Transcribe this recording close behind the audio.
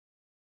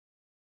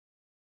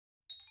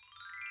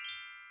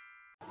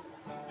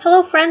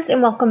Hello friends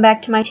and welcome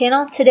back to my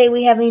channel. Today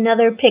we have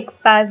another pick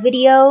 5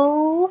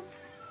 video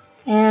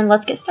and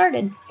let's get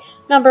started.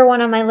 Number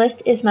 1 on my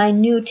list is my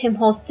new Tim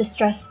Holtz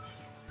Distress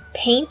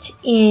paint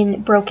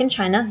in Broken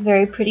China,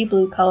 very pretty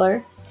blue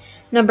color.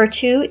 Number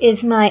 2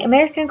 is my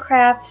American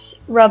Crafts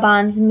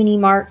Rub-Ons Mini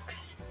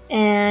Marks,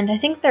 and I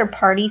think they're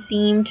party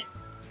themed,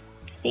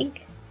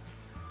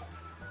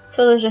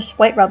 So those are just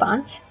white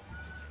rub-ons.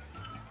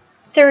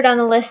 Third on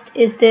the list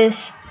is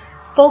this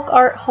Folk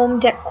Art Home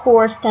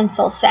Decor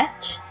Stencil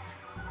Set.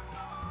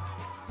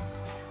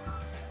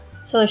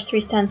 So there's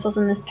 3 stencils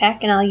in this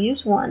pack and I'll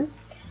use 1.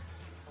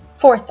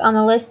 Fourth on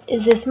the list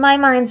is this My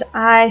Mind's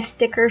Eye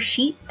sticker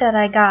sheet that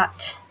I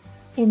got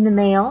in the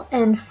mail.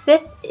 And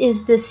fifth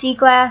is the Sea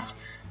Glass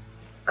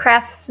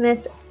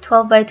Craftsmith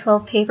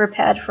 12x12 paper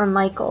pad from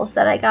Michaels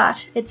that I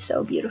got. It's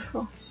so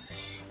beautiful.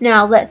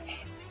 Now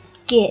let's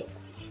get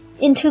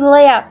into the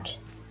layout.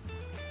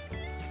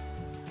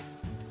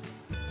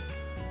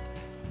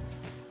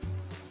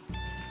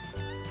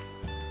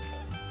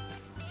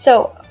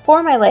 So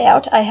for my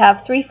layout, I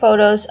have 3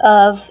 photos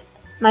of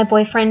my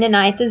boyfriend and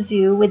I at the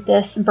zoo with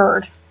this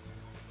bird.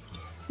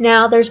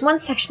 Now there's one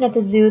section at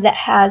the zoo that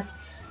has,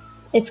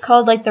 it's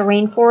called like the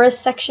rainforest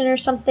section or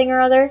something or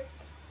other,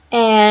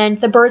 and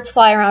the birds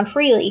fly around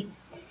freely.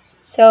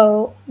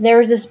 So there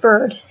was this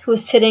bird who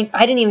was sitting,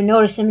 I didn't even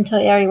notice him until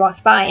I already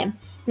walked by him.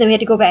 And then we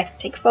had to go back and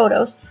take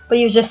photos, but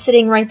he was just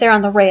sitting right there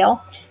on the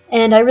rail.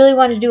 And I really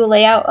wanted to do a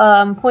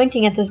layout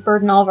pointing at this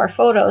bird in all of our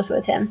photos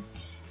with him,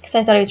 because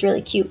I thought he was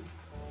really cute.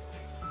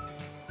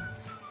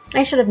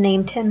 I should have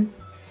named him.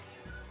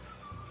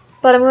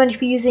 But I'm going to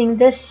be using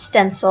this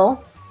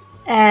stencil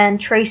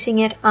and tracing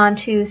it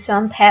onto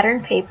some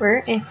pattern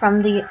paper and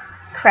from the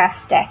craft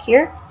stack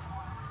here.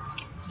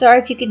 Sorry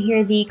if you can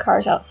hear the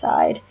cars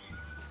outside.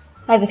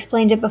 I've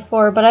explained it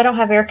before, but I don't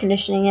have air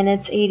conditioning and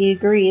it's 80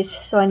 degrees,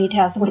 so I need to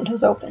have the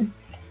windows open.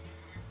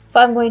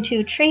 But I'm going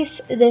to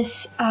trace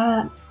this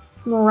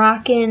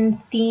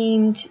Moroccan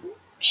themed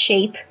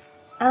shape.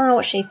 I don't know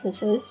what shape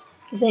this is.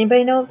 Does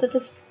anybody know that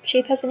this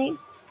shape has a name?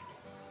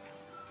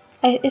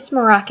 It's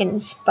Moroccan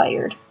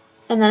inspired.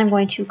 And then I'm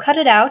going to cut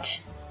it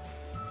out.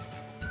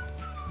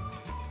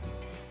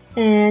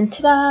 And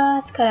ta-da,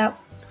 it's cut out.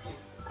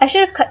 I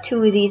should have cut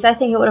 2 of these. I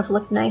think it would have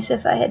looked nice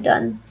if I had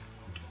done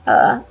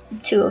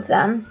 2 of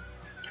them.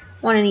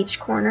 1 in each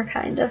corner,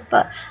 kind of.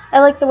 But I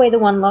like the way the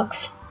one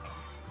looks.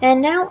 And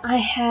now I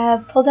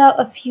have pulled out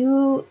a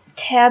few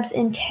tabs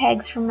and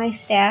tags from my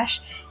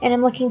stash. And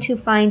I'm looking to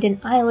find an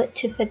eyelet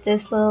to fit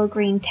this little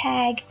green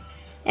tag.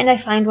 And I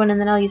find one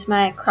and then I'll use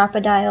my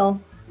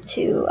crocodile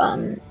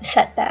to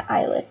set that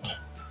eyelet.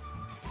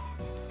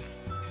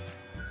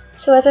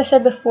 So as I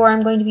said before,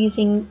 I'm going to be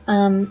using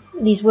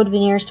these wood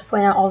veneers to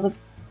point out all the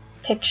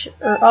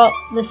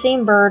the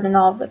same bird in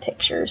all of the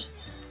pictures.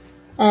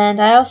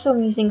 And I also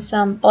am using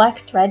some black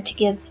thread to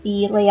give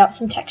the layout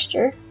some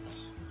texture.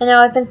 And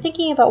now I've been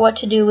thinking about what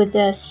to do with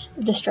this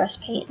distress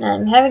paint, and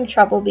I'm having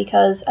trouble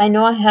because I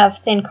know I have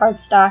thin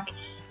cardstock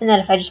and that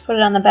if I just put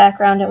it on the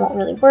background it won't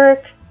really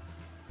work.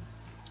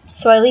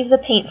 So I leave the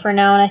paint for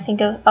now, and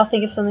I'll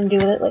think of something to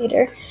do with it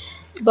later.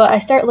 But I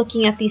start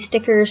looking at these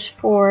stickers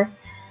for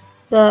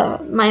the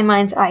My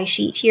Mind's Eye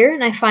sheet here,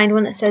 and I find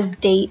one that says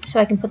date, so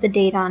I can put the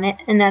date on it,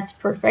 and that's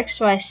perfect.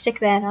 So I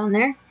stick that on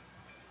there.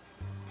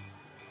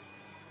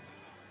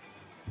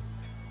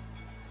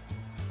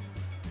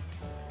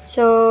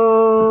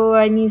 So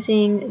I'm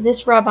using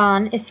this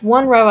rub-on. It's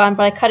 1 rub-on,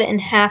 but I cut it in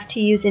half to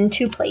use in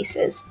 2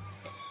 places.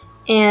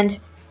 And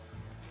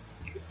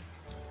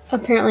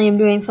apparently I'm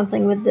doing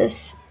something with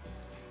this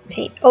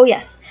paint. Oh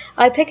yes,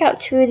 I pick out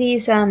 2 of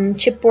these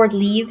chipboard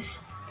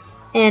leaves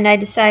and I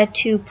decide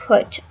to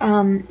put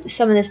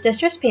some of this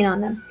distress paint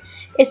on them.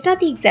 It's not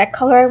the exact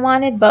color I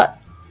wanted, but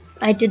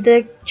I did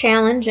the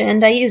challenge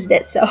and I used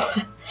it, so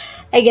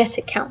I guess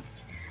it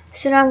counts.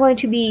 So now I'm going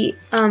to be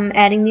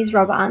adding these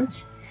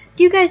rub-ons.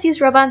 Do you guys use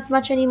rub-ons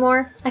much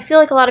anymore? I feel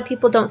like a lot of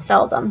people don't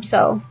sell them,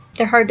 so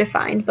they're hard to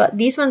find, but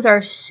these ones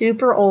are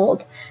super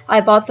old.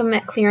 I bought them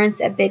at clearance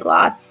at Big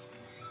Lots,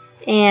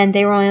 and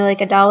they were only like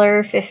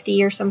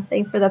 $1.50 or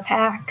something for the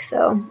pack,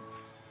 so,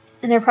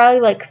 and they're probably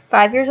like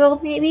 5 years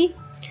old maybe,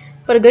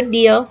 but a good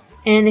deal,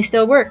 and they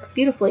still work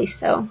beautifully,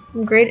 so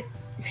I'm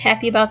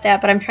happy about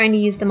that, but I'm trying to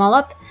use them all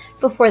up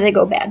before they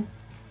go bad.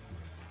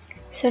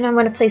 So now I'm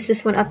going to place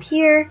this one up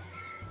here.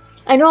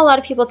 I know a lot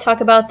of people talk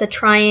about the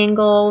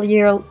triangular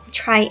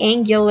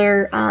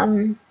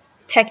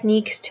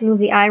techniques to move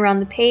the eye around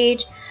the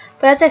page,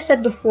 but as I've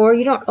said before,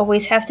 you don't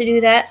always have to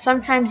do that.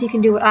 Sometimes you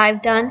can do what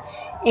I've done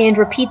and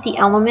repeat the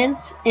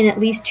elements in at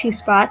least 2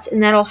 spots,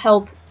 and that'll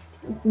help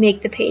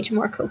make the page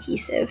more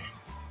cohesive.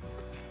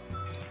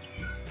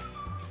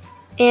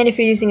 And if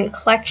you're using a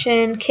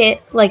collection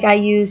kit, like I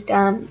used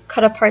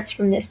cut-up parts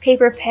from this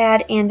paper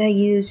pad, and I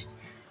used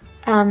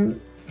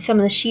some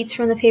of the sheets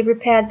from the paper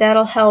pad,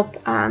 that'll help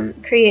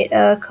create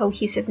a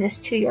cohesiveness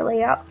to your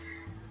layout,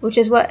 which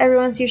is what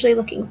everyone's usually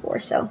looking for.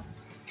 So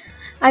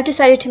I've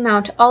decided to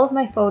mount all of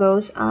my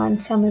photos on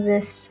some of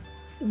this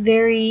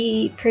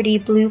very pretty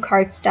blue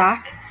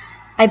cardstock.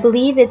 I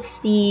believe it's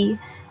the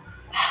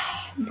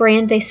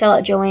brand they sell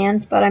at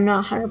Joann's, but I'm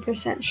not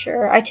 100%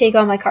 sure. I take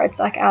all my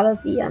cardstock out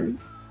of the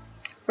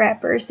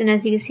wrappers, and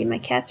as you can see, my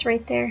cat's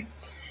right there.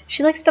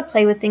 She likes to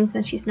play with things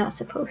when she's not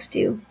supposed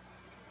to,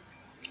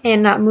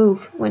 and not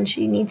move when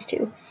she needs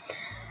to.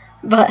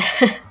 But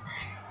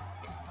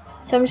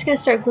so I'm just going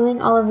to start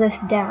gluing all of this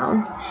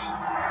down.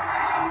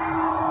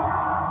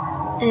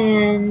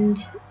 And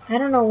I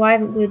don't know why I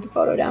haven't glued the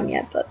photo down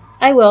yet, but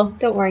I will,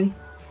 don't worry.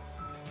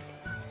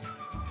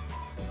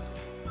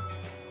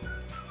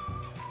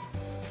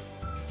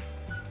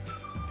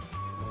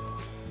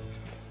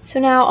 So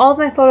now all of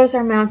my photos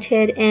are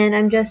mounted, and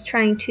I'm just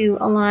trying to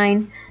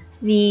align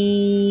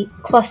the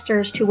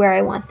clusters to where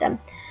I want them.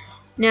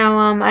 Now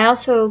I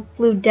also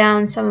glued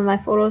down some of my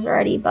photos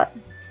already, but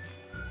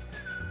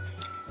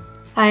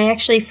I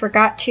actually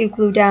forgot to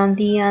glue down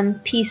the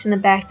piece in the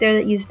back there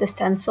that used the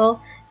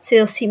stencil. So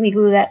you'll see me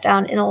glue that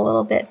down in a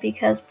little bit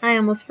because I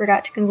almost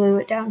forgot to glue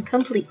it down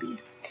completely.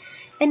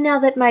 And now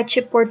that my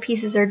chipboard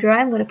pieces are dry,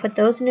 I'm going to put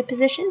those into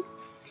position.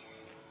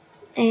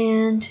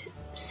 And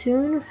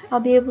soon I'll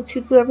be able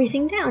to glue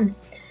everything down.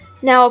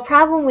 Now a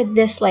problem with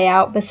this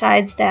layout,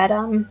 besides that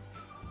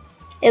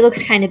it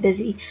looks kind of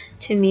busy,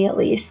 to me at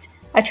least.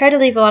 I try to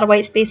leave a lot of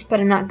white space, but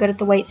I'm not good at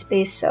the white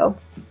space, so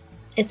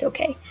it's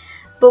okay.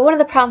 But one of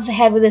the problems I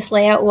had with this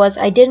layout was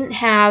I didn't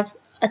have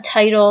a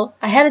title.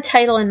 I had a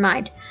title in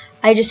mind.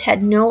 I just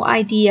had no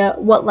idea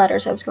what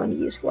letters I was going to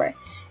use for it.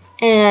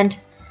 And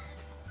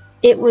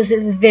it was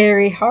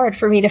very hard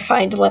for me to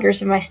find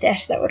letters in my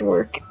stash that would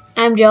work.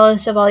 I'm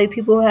jealous of all you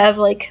people who have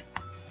like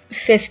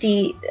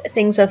 50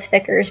 things of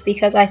thickers,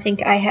 because I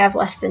think I have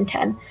less than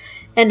 10.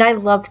 And I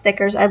love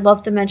thickers. I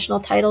love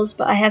dimensional titles,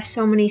 but I have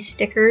so many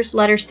stickers,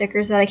 letter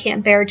stickers, that I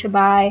can't bear to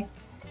buy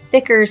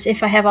thickers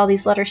if I have all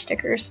these letter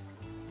stickers.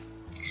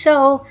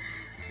 So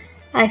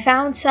I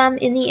found some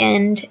in the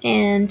end,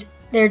 and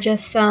they're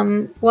just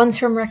one's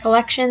from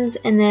Recollections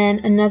and then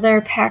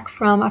another pack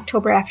from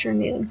October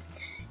Afternoon.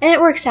 And it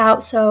works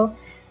out, so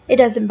it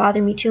doesn't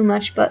bother me too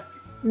much, but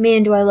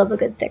man, do I love a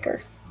good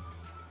thicker.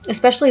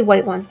 Especially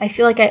white ones. I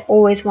feel like I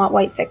always want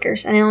white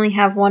thickers, and I only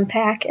have one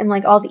pack, and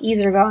like all the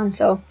E's are gone,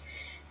 so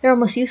they're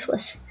almost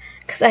useless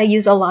because I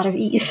use a lot of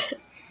E's.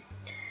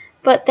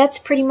 But that's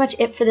pretty much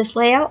it for this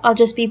layout. I'll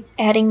just be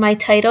adding my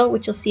title,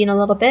 which you'll see in a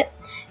little bit,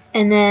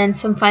 and then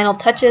some final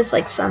touches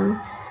like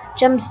some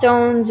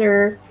gemstones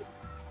or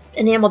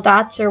enamel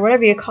dots or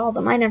whatever you call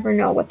them. I never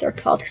know what they're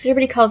called because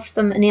everybody calls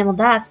them enamel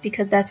dots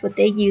because that's what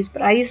they use,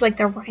 but I use like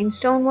the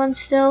rhinestone ones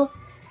still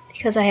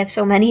because I have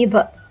so many,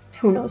 but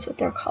who knows what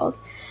they're called.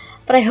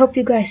 But I hope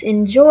you guys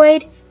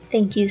enjoyed.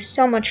 Thank you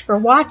so much for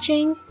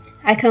watching.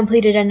 I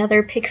completed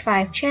another Pick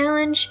 5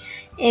 challenge,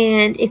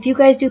 and if you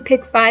guys do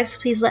Pick 5s,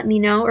 please let me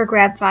know, or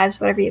grab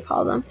 5s, whatever you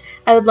call them.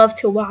 I would love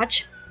to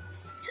watch.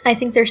 I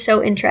think they're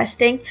so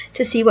interesting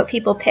to see what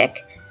people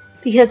pick,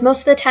 because most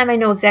of the time I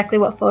know exactly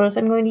what photos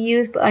I'm going to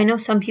use, but I know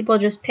some people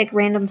just pick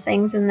random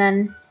things and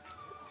then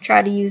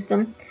try to use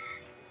them.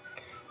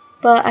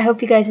 But I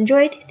hope you guys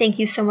enjoyed. Thank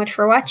you so much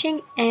for watching,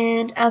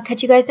 and I'll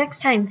catch you guys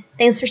next time.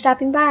 Thanks for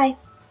stopping by.